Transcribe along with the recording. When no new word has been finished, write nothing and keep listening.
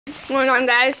What's going on,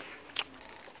 guys?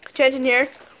 Chanton here.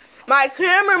 My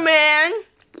cameraman.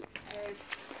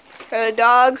 The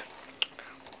dog.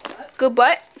 What? Good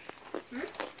butt.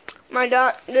 My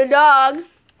dog. The dog.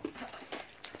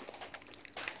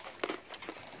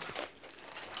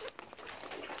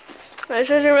 This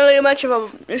isn't really a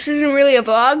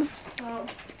vlog. Oh,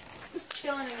 just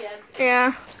chilling again.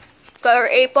 Yeah. Got our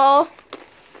 8-ball.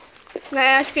 Can I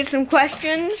ask it some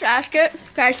questions? Ask it.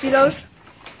 Can I see those?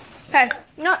 Okay.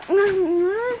 No.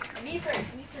 Me first.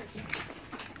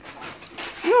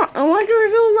 No, I want to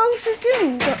reveal lungs to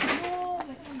do. Oh,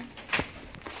 my goodness.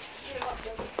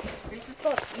 Where's this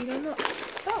book? You don't know.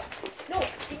 Stop. No,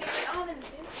 give me my almonds,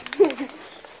 dude.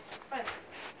 Fine.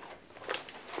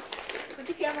 Put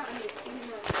the camera on me.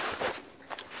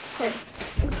 Okay.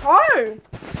 It's hard.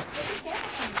 Put the camera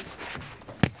on me.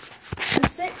 And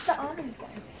sit the almonds down.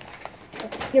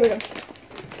 Okay, here we go.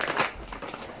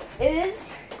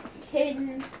 Is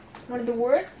Caden one of the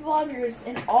worst vloggers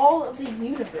in all of the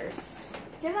universe?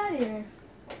 Get out of here.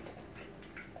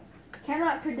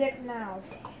 Cannot predict now.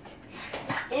 Dang it.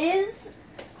 Is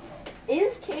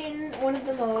Caden one of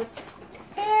the most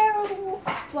terrible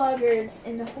vloggers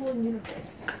in the whole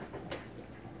universe?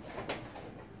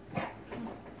 Come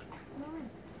on.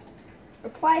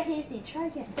 Reply hazy. Try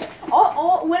again.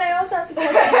 When I also ask a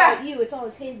question about you, it's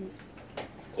always hazy.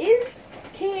 Is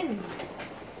Caden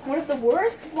one of the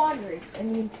worst vloggers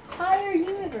in the entire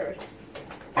universe?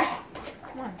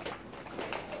 Come on.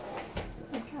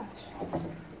 Oh my gosh.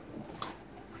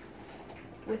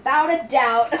 Without a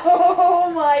doubt. Oh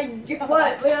my god.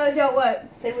 What? Without a doubt, what?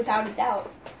 Said without a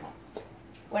doubt.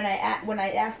 When I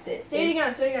asked it. Say it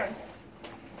again.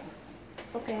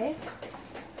 Okay.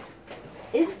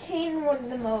 Is Caden one of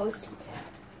the most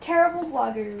terrible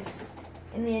vloggers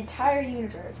in the entire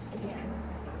universe? Again.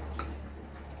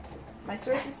 My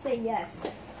sources say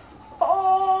yes.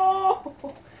 Oh!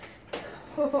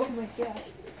 Oh my gosh.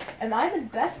 Am I the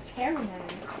best cameraman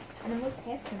and the most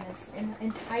handsomeness in the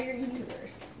entire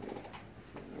universe?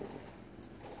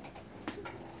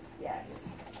 Yes.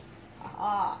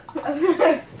 Ah.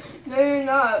 No, you're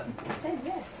not. I said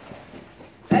yes.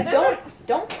 Don't.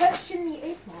 Don't question the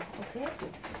 8-ball, okay?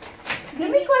 Give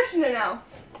me question it now.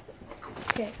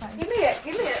 Okay, fine. Give me it.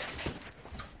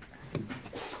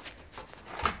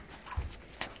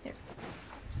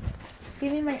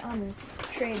 Give me my almonds.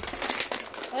 Trade.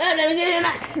 Let me get it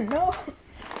back. No.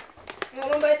 You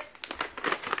want one, bud?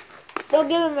 Don't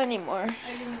give him any more.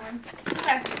 I need one.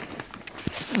 Okay.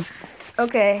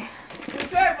 Okay.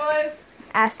 That's right, boys.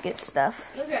 Ask it stuff.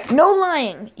 Okay. No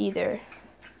lying either.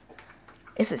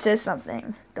 If it says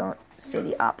something, don't say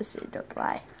the opposite. Don't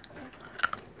lie.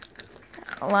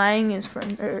 Lying is for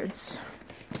nerds.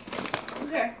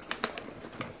 Okay.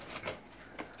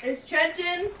 Is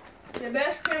Chanton the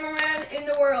best cameraman in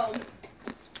the world?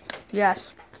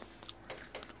 Yes.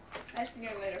 Ask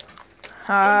again later. Is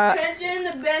Uh, Chanton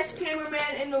the best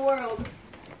cameraman in the world?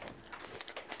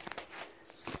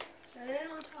 Set it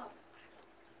on top.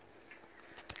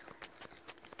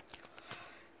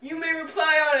 You may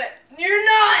reply on it. You're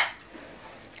not!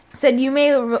 said you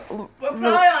may. Reply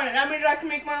on it. That means I can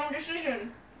make my own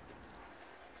decision.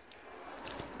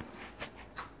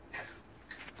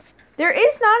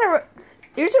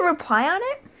 There's a reply on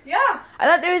it. Yeah. I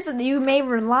thought there was a you may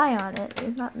rely on it.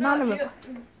 There's not a reply.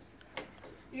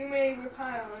 You may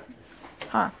reply on it.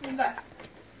 Huh. Okay.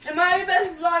 Am I the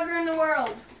best vlogger in the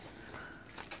world?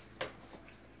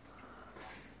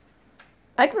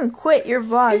 I can quit your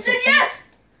vlog. You said yes!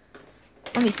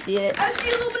 Let me see it. I see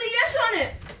a little bit of yes on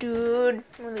it. Dude,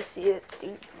 let me see it,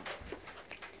 dude.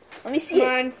 Let me see Come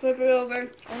it. on, flip it over.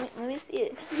 Let me see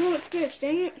it. No, it's good,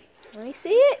 dang it. Let me see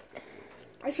it.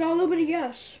 I saw a little bit of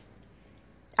yes.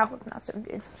 That was not so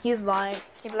good. He's lying.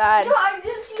 He lied. No, I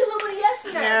did see a little bit of yes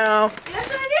in there. No. Yes,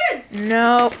 I did.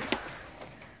 No.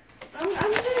 I'm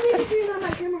just gonna make sure you're not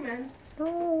my cameraman.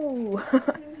 No.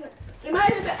 Am I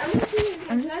the best? I'm just kidding.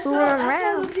 I'm just fooling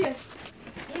around.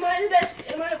 Am I the best?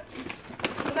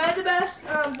 Am I the best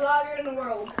vlogger in the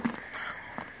world?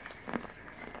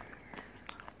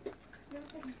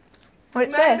 What did it Am I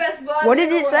the say? best vlogger What in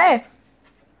did the it world? say?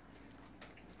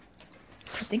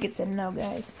 I think it said no,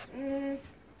 guys.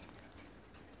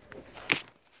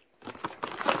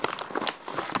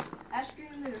 Ask you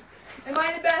later. Am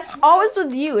I the best? Always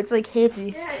with you. It's like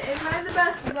hazy. Yeah, am I the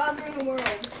best vlogger in the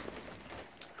world?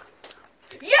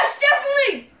 Yes,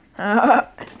 definitely! I'm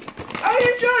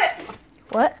gonna show it!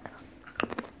 What?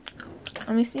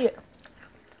 Let me see it.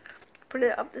 Put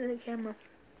it up to the camera.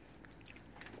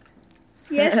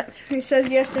 Yes, he says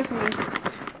yes, definitely.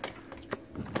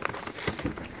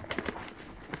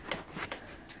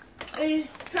 And he's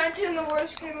trying Trenton the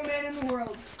worst cameraman in the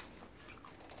world?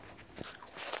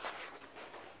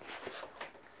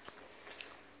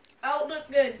 Outlook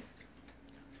good.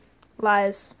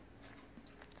 Lies.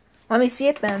 Let me see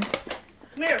it then.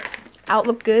 Come here.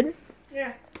 Outlook good?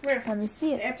 Yeah, come here. Let me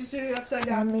see it. After two, upside Let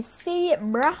down. me see it,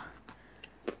 bruh.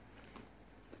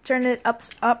 Turn it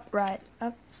upright.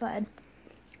 Upside.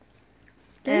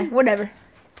 Whatever.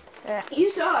 You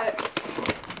saw it.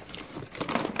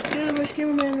 You're the worst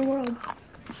cameraman in the world.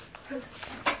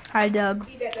 Hi, Doug.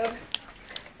 Eat that, Doug.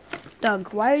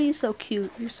 Doug, why are you so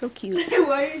cute? You're so cute.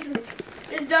 Why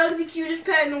is Doug the cutest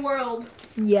pet in the world?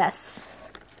 Yes.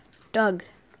 Doug.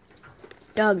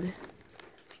 Doug.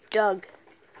 Doug.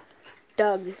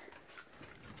 Doug.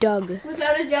 Doug.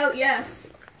 Without a doubt, yes.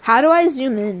 How do I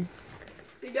zoom in?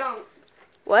 You don't.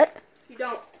 What? You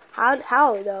don't.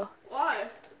 How though? Why?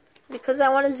 Because I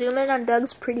want to zoom in on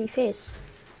Doug's pretty face.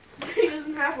 He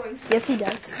doesn't have one. Yes, he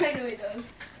does. I know he does.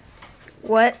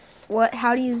 What?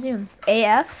 How do you zoom?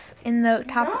 AF in the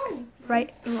top No.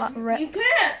 right? You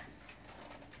can't.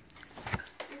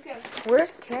 Okay.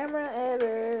 Worst camera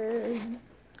ever.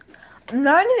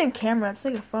 Not even a camera. It's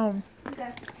like a phone.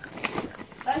 Okay.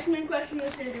 Ask me a question.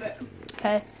 Let's do it.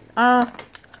 Okay.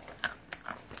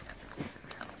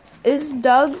 Is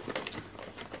Doug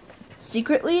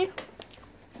secretly?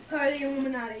 Part of the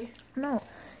Illuminati. No.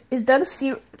 Is Doug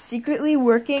secretly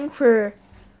working for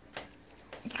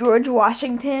George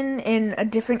Washington in a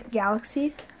different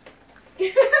galaxy?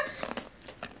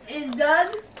 Is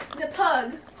Doug the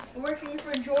pug working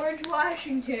for George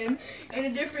Washington in a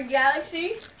different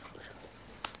galaxy?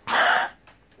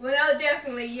 Without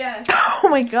definitely, yes. Oh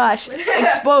my gosh.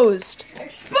 Exposed.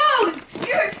 Exposed!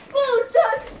 You're exposed,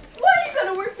 Doug! Why are you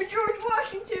gonna work for George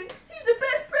Washington? He's the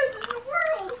best president in the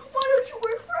world! Why don't you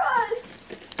work for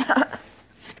us?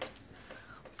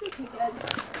 Okay, Doug.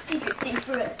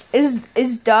 Secrets.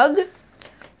 Is Doug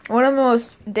one of the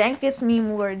most dankest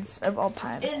meme words of all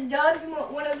time? Is Doug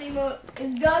one of the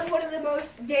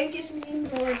most dankest meme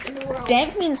words in the world?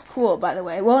 Dank means cool, by the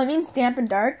way. Well, it means damp and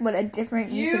dark, but a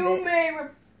different use of it. You may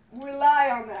rely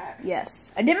on that.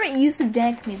 Yes. A different use of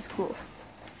dank means cool.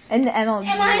 And the MLG.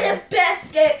 Am I the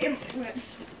best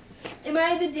am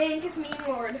I the dankest meme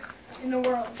lord in the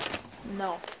world?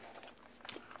 No.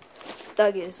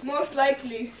 Doug is. Most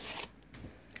likely.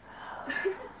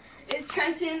 Is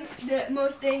Trenton the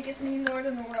most dankest meme lord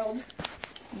in the world?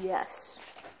 Yes.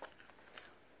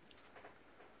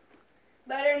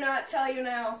 Better not tell you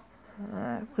now.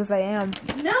 Because I am.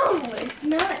 No, it's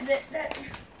not. That.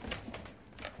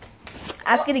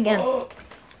 Ask it again. Oh.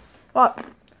 What?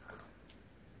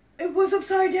 It was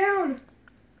upside down.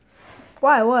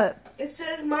 Why? What? It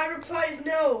says my reply is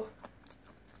no.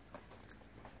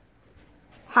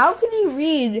 How can you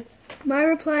read? My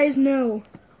reply is no.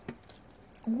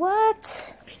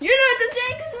 What? You're not the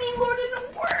dankest meme lord in the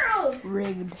world.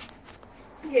 Rigged.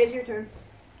 Okay, it's your turn.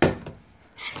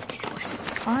 Ask me a question.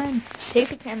 Fine. Take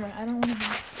the camera. I don't want to be.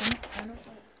 I don't want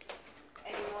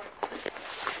Anymore.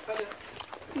 Okay.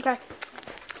 Okay.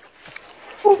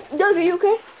 Oh, Doug, are you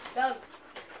okay? Doug.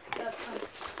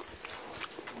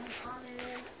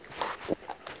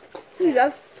 Here,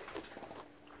 Doug.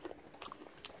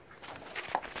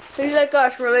 He's like,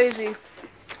 gosh, we're lazy.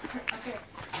 Okay.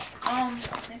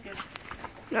 Thinking.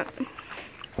 No.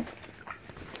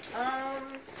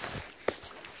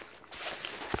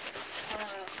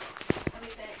 Let me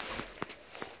think.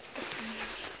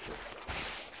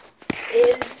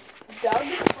 Is Doug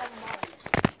from Mars?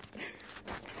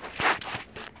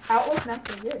 Outlook, not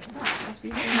so good. No, must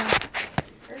be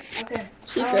okay.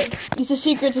 Secret. It's a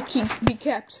secret to be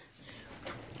kept.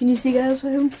 Can you see guys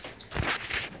with him?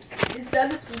 Is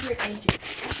Doug a secret agent?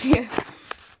 Yes.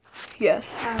 Yes.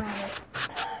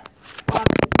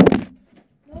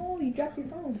 No, you dropped your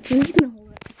phone. I'm just gonna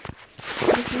hold it.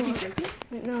 Did you break it?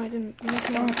 Wait, no, I didn't. No.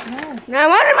 No, I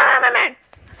want it,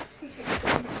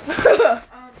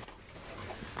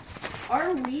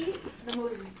 Are we the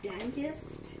most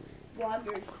dankest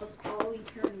vloggers of all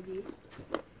eternity?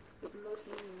 With the most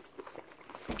memes.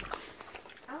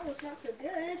 Oh, it's not so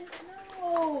good.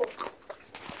 No.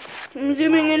 I'm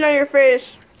zooming in on your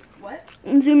face. What?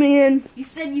 I'm zooming in. You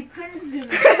said you couldn't zoom in.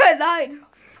 I lied.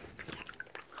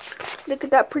 Look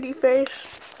at that pretty face.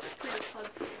 Pretty pug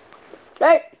face.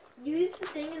 Hey, Use the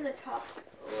thing in the top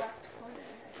left corner.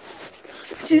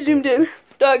 she zoomed in.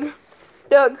 Doug.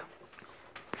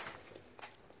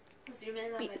 Zoom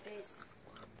in on my face.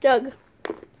 Doug.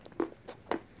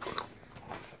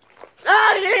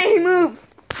 Ah, it didn't move.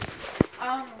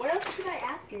 What else should I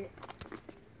ask it?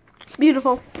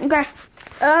 Beautiful. Okay.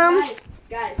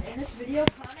 Guys, in this video,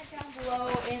 comment down below. below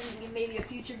in maybe a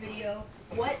future video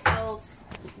what else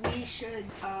we should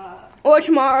Or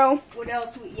tomorrow. what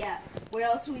else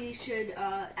we should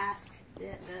ask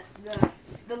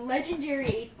the legendary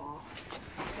 8-ball.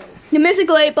 The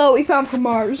mythical 8-ball we found from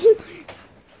Mars.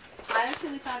 I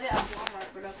actually found it at Walmart,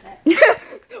 but okay.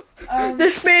 The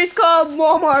space called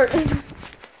Walmart.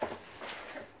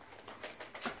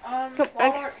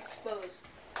 Walmart exposed.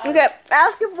 Okay,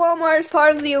 ask if Walmart is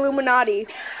part of the Illuminati.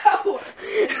 Oh,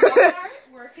 is Walmart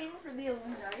working for the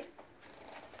Illuminati?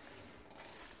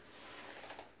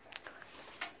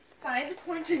 Signs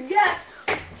pointing yes.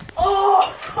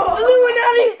 Oh,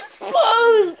 Illuminati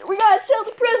exposed. We gotta tell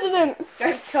the president.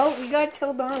 we gotta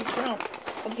tell Donald Trump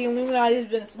that the Illuminati has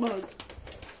been exposed.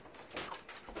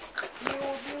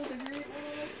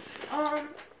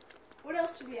 What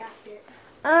else should we ask it?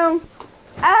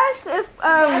 Ask if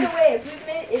By the way,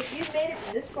 if you've made it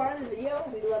this far in the video,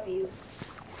 we love you.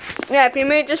 Yeah, if you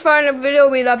made it this far in the video,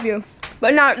 we love you,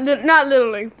 but not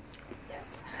literally.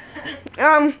 Yes.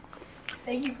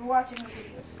 Thank you for watching the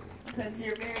videos because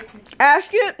they're very confusing. Ask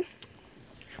it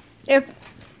if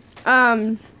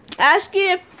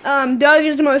Doug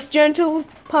is the most gentle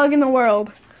pug in the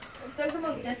world. Doug the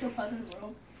most gentle pug in the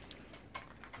world.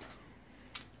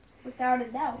 Without a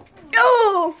doubt.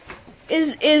 Oh,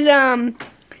 is Doug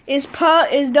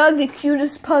the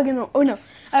cutest pug in the? Oh no,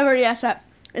 I've already asked that.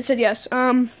 It said yes.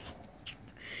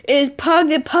 Is Doug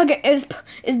the pug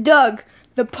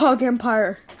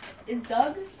empire? Is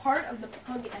Doug part of the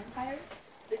pug empire?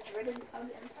 The dreaded pug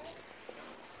empire?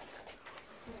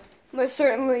 Most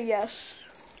certainly yes.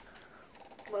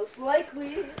 Most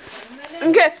likely.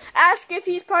 Okay, ask if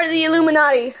he's part of the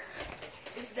Illuminati.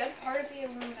 Is Doug part of the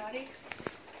Illuminati?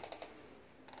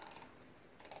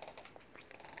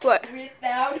 What?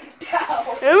 Without a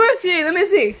doubt. Let me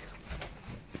see.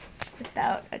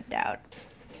 Without a doubt.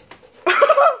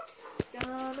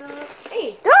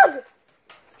 Hey, Doug!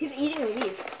 he's eating a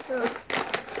leaf.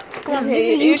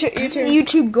 Okay, This is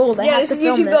YouTube gold. I have to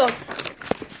film YouTube this. Gold.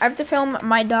 I have to film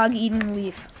my dog eating a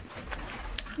leaf.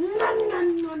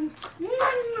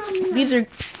 Leaves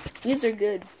are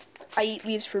good. I eat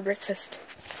leaves for breakfast.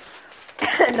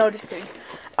 No, just kidding.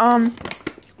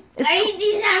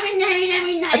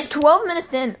 It's 12 minutes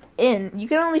in. You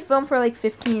can only film for like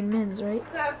 15 minutes, right?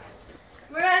 So,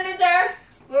 we're gonna end it there.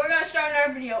 We're gonna start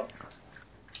another video.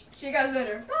 See you guys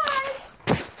later.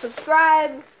 Bye.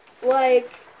 Subscribe,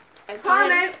 like, and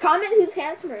Comment. Comment who's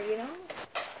handsomer, you know?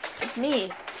 It's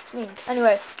me.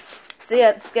 Anyway, so yeah,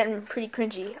 it's getting pretty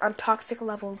cringy on toxic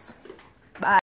levels. Bye.